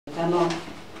estamos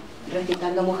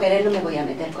recitando mujeres, no me voy a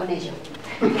meter con ello.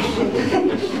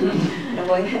 Lo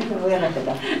voy a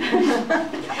respetar.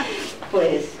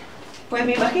 Pues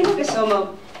me imagino que somos,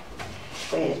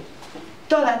 pues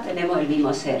todas tenemos el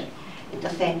mismo ser.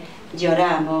 Entonces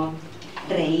lloramos,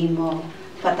 reímos,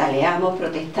 pataleamos,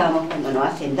 protestamos cuando nos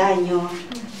hacen daño,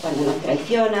 cuando nos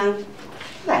traicionan,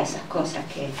 todas esas cosas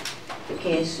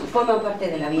que forman parte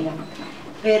de la vida.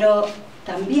 Pero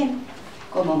también,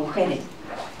 como mujeres,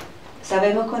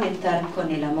 sabemos conectar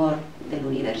con el amor del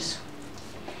universo.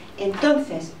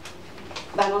 Entonces,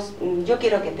 yo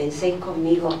quiero que penséis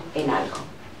conmigo en algo.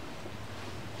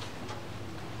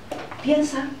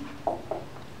 Piensa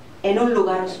en un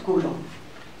lugar oscuro,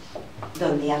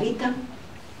 donde habitan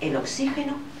el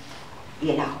oxígeno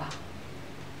y el agua.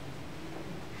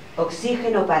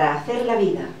 Oxígeno para hacer la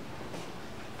vida,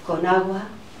 con agua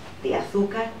de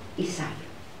azúcar y sal.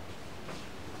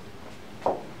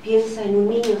 Piensa en un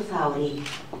niño zahorí,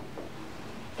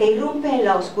 que irrumpe en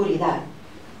la oscuridad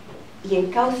y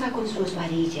encauza con sus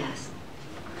varillas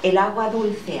el agua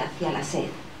dulce hacia la sed,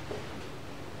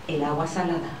 el agua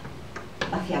salada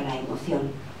hacia la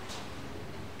emoción.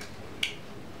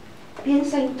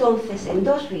 Piensa entonces en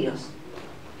dos ríos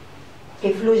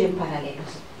que fluyen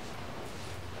paralelos,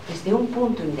 desde un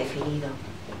punto indefinido,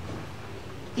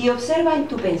 y observa en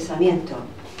tu pensamiento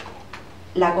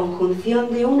la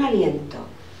conjunción de un aliento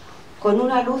con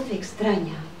una luz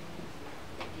extraña,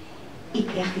 y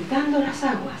que agitando las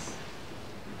aguas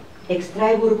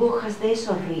extrae burbujas de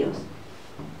esos ríos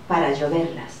para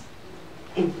lloverlas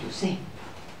en tu sed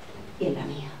y en la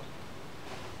mía,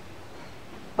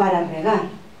 para regar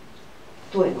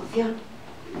tu emoción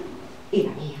y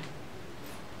la mía.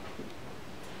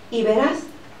 Y verás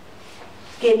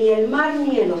que ni el mar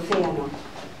ni el océano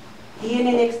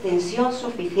tienen extensión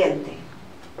suficiente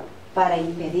para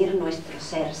impedir nuestro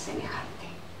ser semejante.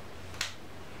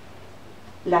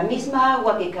 La misma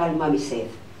agua que calma mi sed,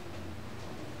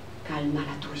 calma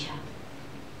la tuya.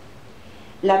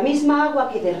 La misma agua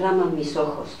que derraman mis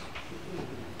ojos,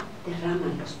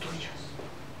 derraman los tuyos.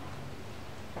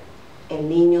 El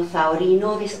niño zahorí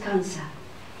no descansa.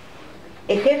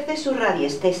 Ejerce su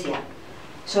radiestesia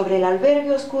sobre el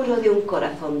albergue oscuro de un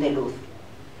corazón de luz,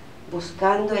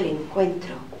 buscando el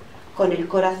encuentro con el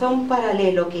corazón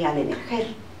paralelo que al emerger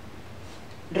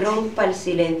rompa el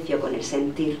silencio con el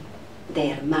sentir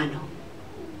de hermano.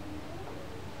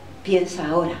 Piensa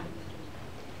ahora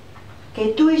que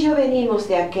tú y yo venimos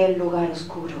de aquel lugar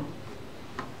oscuro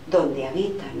donde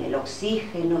habitan el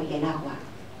oxígeno y el agua,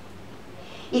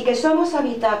 y que somos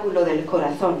habitáculo del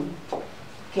corazón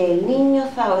que el niño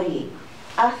zahorí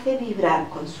hace vibrar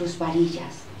con sus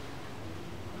varillas.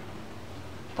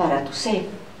 Para tu sed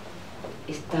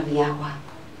está mi agua,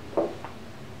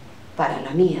 para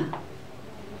la mía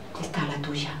está la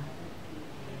tuya.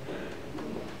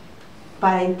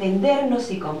 Para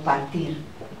entendernos y compartir,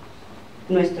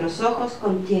 nuestros ojos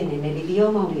contienen el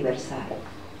idioma universal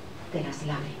de las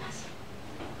lágrimas.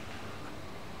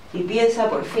 Y piensa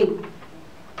por fin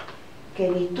que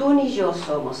ni tú ni yo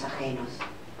somos ajenos,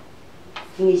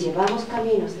 ni llevamos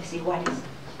caminos desiguales.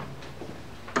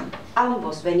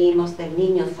 Ambos venimos del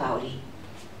niño zahorí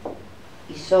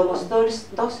y somos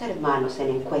dos hermanos en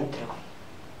encuentro,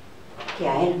 que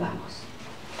a él vamos.